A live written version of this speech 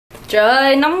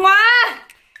Trời nóng quá.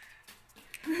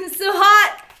 It's so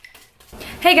hot.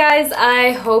 Hey guys,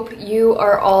 I hope you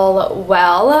are all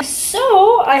well.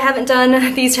 So, I haven't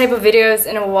done these type of videos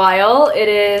in a while. It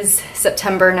is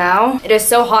September now. It is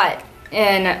so hot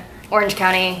in Orange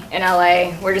County in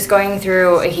LA. We're just going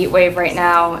through a heat wave right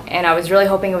now, and I was really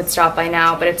hoping it would stop by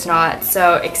now, but it's not.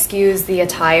 So excuse the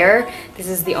attire. This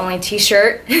is the only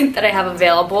t-shirt that I have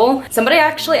available. Somebody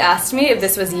actually asked me if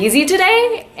this was Yeezy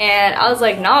today, and I was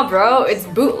like, nah bro, it's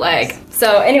bootleg.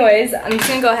 So anyways, I'm just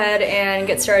gonna go ahead and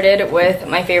get started with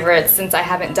my favorites since I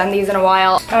haven't done these in a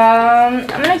while. I'm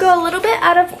gonna go a little bit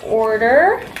out of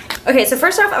order. Okay, so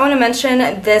first off, I want to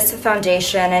mention this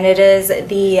foundation, and it is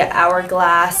the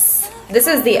Hourglass. This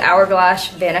is the Hourglass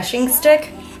Vanishing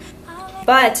Stick,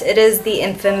 but it is the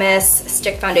infamous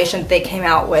stick foundation they came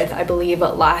out with, I believe,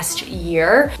 last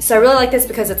year. So I really like this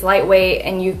because it's lightweight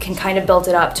and you can kind of build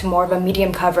it up to more of a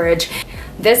medium coverage.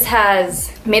 This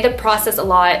has made the process a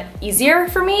lot easier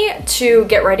for me to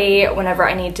get ready whenever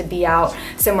I need to be out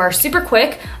somewhere super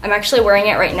quick. I'm actually wearing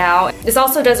it right now. This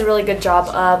also does a really good job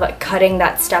of cutting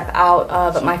that step out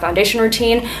of my foundation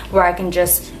routine where I can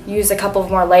just use a couple of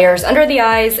more layers under the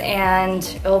eyes and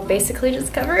it'll basically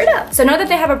just cover it up. So I know that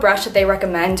they have a brush that they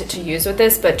recommend to use with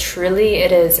this, but truly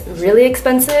it is really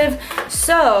expensive.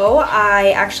 So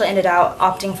I actually ended up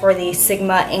opting for the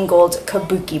Sigma angled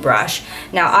Kabuki brush.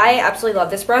 Now I absolutely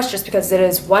love this brush just because it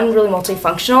is one, really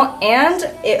multifunctional, and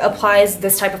it applies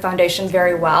this type of foundation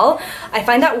very well. I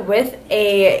find that with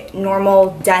a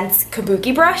normal dense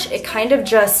Kabuki brush, it kind of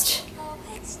just,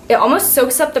 it almost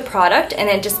soaks up the product and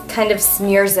it just kind of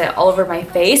smears it all over my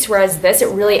face, whereas this, it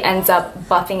really ends up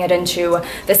buffing it into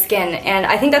the skin. And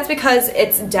I think that's because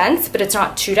it's dense, but it's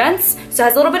not too dense. So it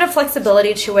has a little bit of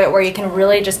flexibility to it where you can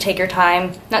really just take your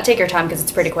time, not take your time because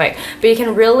it's pretty quick, but you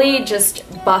can really just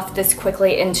buff this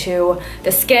quickly into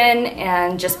the skin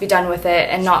and just be done with it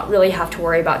and not really have to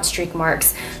worry about streak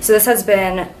marks. So this has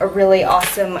been a really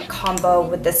awesome combo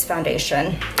with this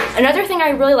foundation. Another thing I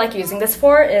really like using this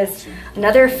for is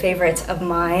another favorite of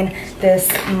mine this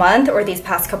month, or these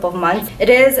past couple of months. It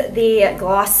is the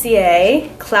Glossier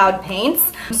Cloud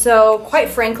Paints. So quite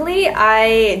frankly,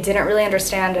 I didn't really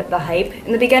understand the hype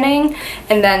in the beginning,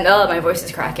 and then, oh, my voice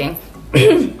is cracking.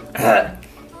 I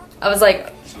was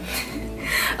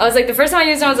like, the first time I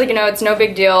used it, I was like, you know, it's no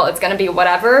big deal, it's gonna be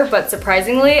whatever, but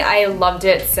surprisingly, I loved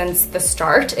it since the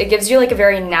start. It gives you like a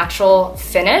very natural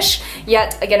finish,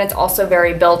 yet again, it's also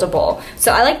very buildable.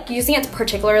 So I like using it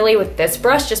particularly with this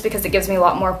brush just because it gives me a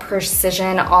lot more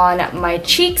precision on my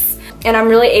cheeks, and I'm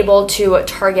really able to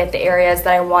target the areas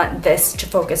that I want this to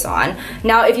focus on.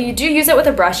 Now, if you do use it with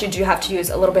a brush, you do have to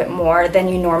use a little bit more than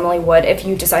you normally would if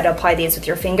you decide to apply these with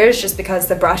your fingers, just because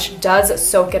the brush does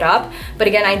soak it up. But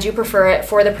again, I do prefer it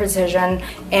for the precision,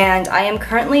 and I am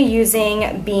currently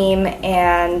using Beam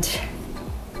and,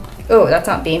 oh, that's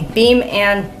not Beam, Beam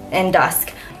and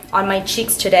Dusk on my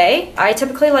cheeks today. I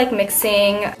typically like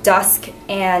mixing Dusk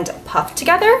and Puff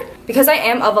together because I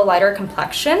am of a lighter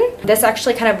complexion. This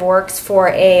actually kind of works for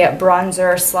a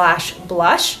bronzer slash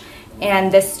blush,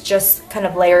 and this just kind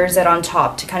of layers it on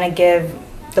top to kind of give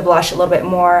the blush a little bit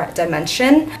more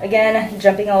dimension. Again,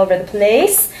 jumping all over the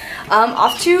place.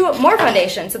 Off to more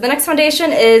foundation. So the next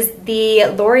foundation is the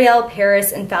L'Oreal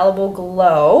Paris Infallible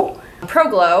Glow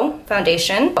Pro Glow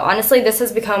foundation. Honestly, this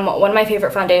has become one of my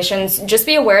favorite foundations. Just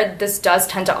be aware that this does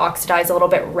tend to oxidize a little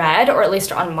bit red, or at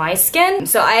least on my skin.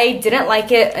 So I didn't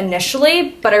like it initially,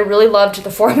 but I really loved the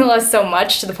formula so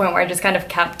much to the point where I just kind of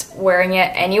kept wearing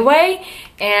it anyway.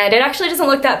 And it actually doesn't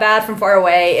look that bad from far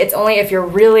away. It's only if you're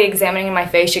really examining my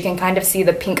face, you can kind of see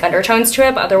the pink undertones to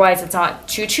it, but otherwise it's not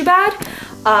too bad.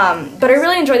 But I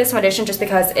really enjoy this foundation just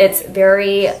because it's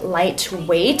very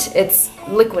lightweight. It's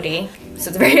liquidy, so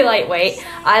it's very lightweight.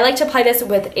 I like to apply this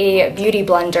with a beauty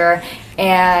blender,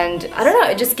 and I don't know,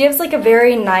 it just gives like a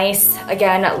very nice,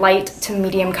 again, light to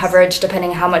medium coverage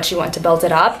depending how much you want to build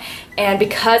it up. And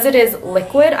because it is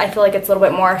liquid, I feel like it's a little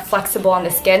bit more flexible on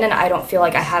the skin, and I don't feel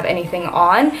like I have anything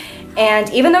on.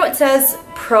 And even though it says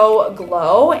Pro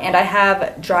Glow and I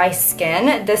have dry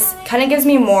skin, this kind of gives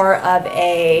me more of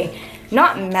a,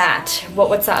 not matte,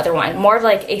 what's the other one? More of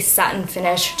like a satin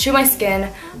finish to my skin,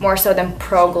 more so than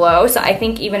Pro Glow. So I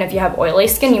think even if you have oily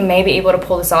skin, you may be able to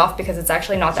pull this off because it's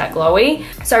actually not that glowy.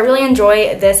 So I really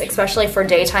enjoy this, especially for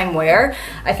daytime wear.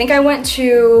 I think I went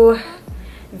to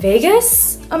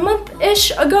Vegas a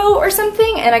month-ish ago or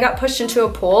something, and I got pushed into a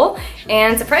pool,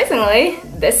 and surprisingly,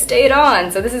 this stayed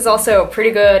on. So this is also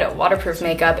pretty good waterproof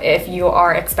makeup if you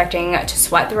are expecting to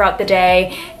sweat throughout the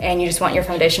day and you just want your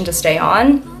foundation to stay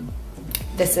on.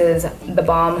 this is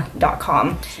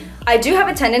thebomb.com. I do have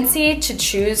a tendency to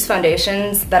choose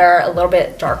foundations that are a little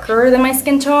bit darker than my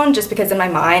skin tone, just because in my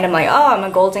mind I'm like, oh, I'm a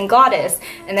golden goddess,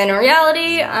 and then in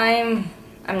reality I'm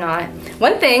not.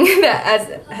 One thing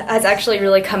that has actually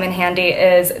really come in handy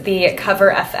is the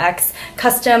Cover FX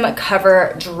custom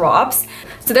cover drops.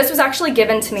 So this was actually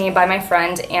given to me by my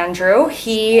friend Andrew.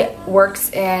 He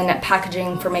works in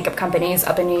packaging for makeup companies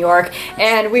up in New York,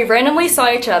 and we randomly saw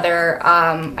each other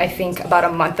I think about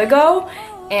a month ago,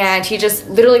 and he just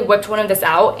literally whipped one of this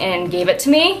out and gave it to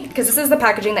me, because this is the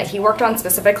packaging that he worked on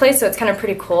specifically, so it's kind of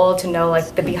pretty cool to know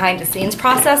like the behind the scenes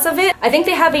process of it. I think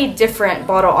they have a different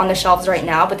bottle on the shelves right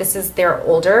now, but this is their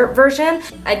older version.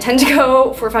 I tend to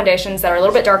go for foundations that are a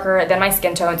little bit darker than my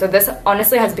skin tone, so this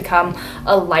honestly has become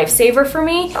a lifesaver for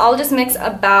me. I'll just mix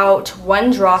about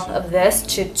 1 drop of this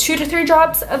to 2 to 3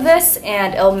 drops of this,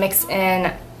 and it'll mix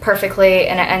in perfectly,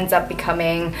 and it ends up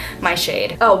becoming my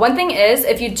shade. Oh, one thing is,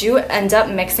 if you do end up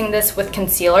mixing this with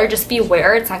concealer, just be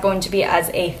aware it's not going to be as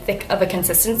thick of a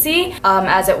consistency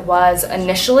as it was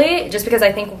initially, just because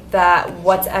I think that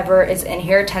whatever is in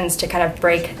here tends to kind of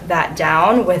break that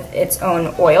down with its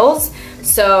own oils.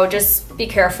 So just be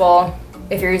careful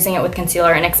if you're using it with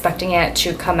concealer and expecting it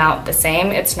to come out the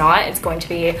same. It's not. It's going to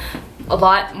be a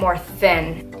lot more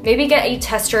thin. Maybe get a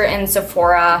tester in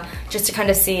Sephora just to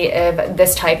kind of see if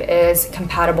this type is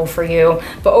compatible for you.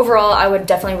 But overall, I would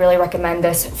definitely really recommend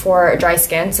this for dry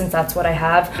skin, since that's what I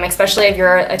have. Especially if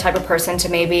you're a type of person to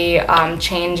maybe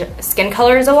change skin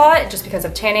colors a lot just because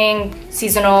of tanning,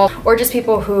 seasonal, or just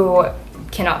people who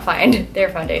cannot find their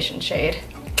foundation shade.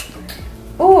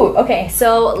 Ooh, okay,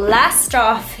 so last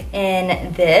off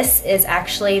in this is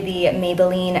actually the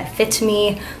Maybelline Fit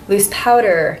Me Loose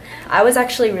Powder. I was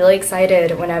actually really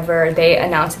excited whenever they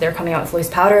announced they're coming out with loose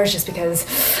powders, just because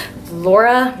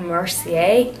Laura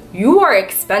Mercier, you are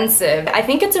expensive. I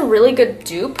think it's a really good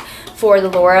dupe for the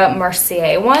Laura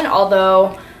Mercier one,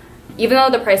 although even though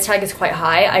the price tag is quite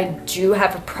high, I do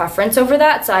have a preference over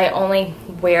that, so I only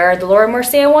wear the Laura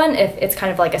Mercier one if it's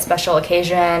kind of like a special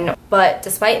occasion. But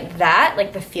despite that,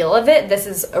 like the feel of it, this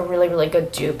is a really, really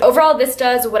good dupe. Overall, this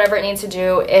does whatever it needs to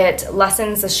do. It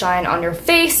lessens the shine on your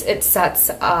face, it sets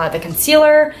the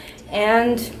concealer,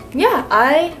 and yeah,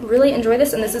 I really enjoy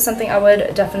this, and this is something I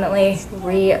would definitely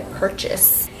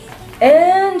repurchase.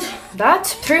 And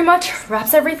that pretty much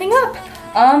wraps everything up.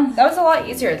 That was a lot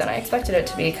easier than I expected it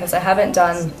to be, because I haven't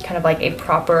done kind of like a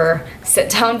proper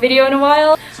sit-down video in a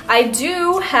while. I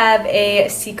do have a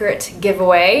secret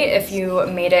giveaway if you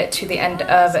made it to the end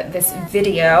of this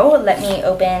video. Let me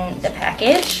open the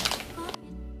package.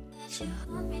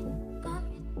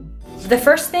 The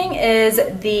first thing is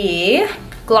the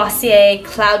Glossier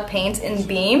Cloud Paint in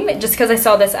Beam, just because I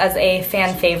saw this as a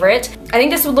fan favorite. I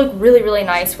think this would look really, really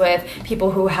nice with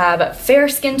people who have fair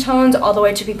skin tones all the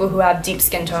way to people who have deep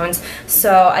skin tones.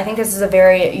 So I think this is a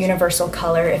very universal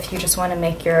color if you just want to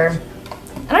make your,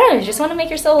 I don't know, you just want to make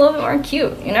yourself a little bit more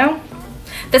cute, you know?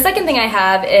 The second thing I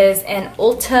have is an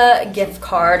Ulta gift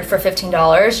card for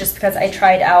 $15, just because I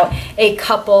tried out a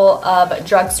couple of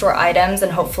drugstore items,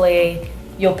 and hopefully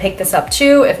you'll pick this up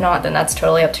too. If not, then that's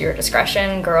totally up to your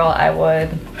discretion. Girl, I would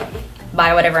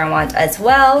buy whatever I want as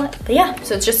well. But yeah,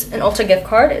 so it's just an Ulta gift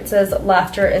card. It says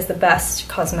laughter is the best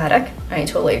cosmetic. I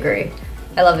totally agree.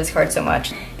 I love this card so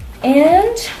much.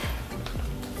 And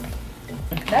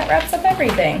that wraps up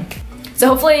everything. So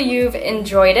hopefully you've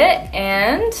enjoyed it,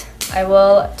 and I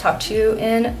will talk to you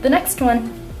in the next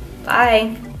one.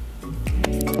 Bye.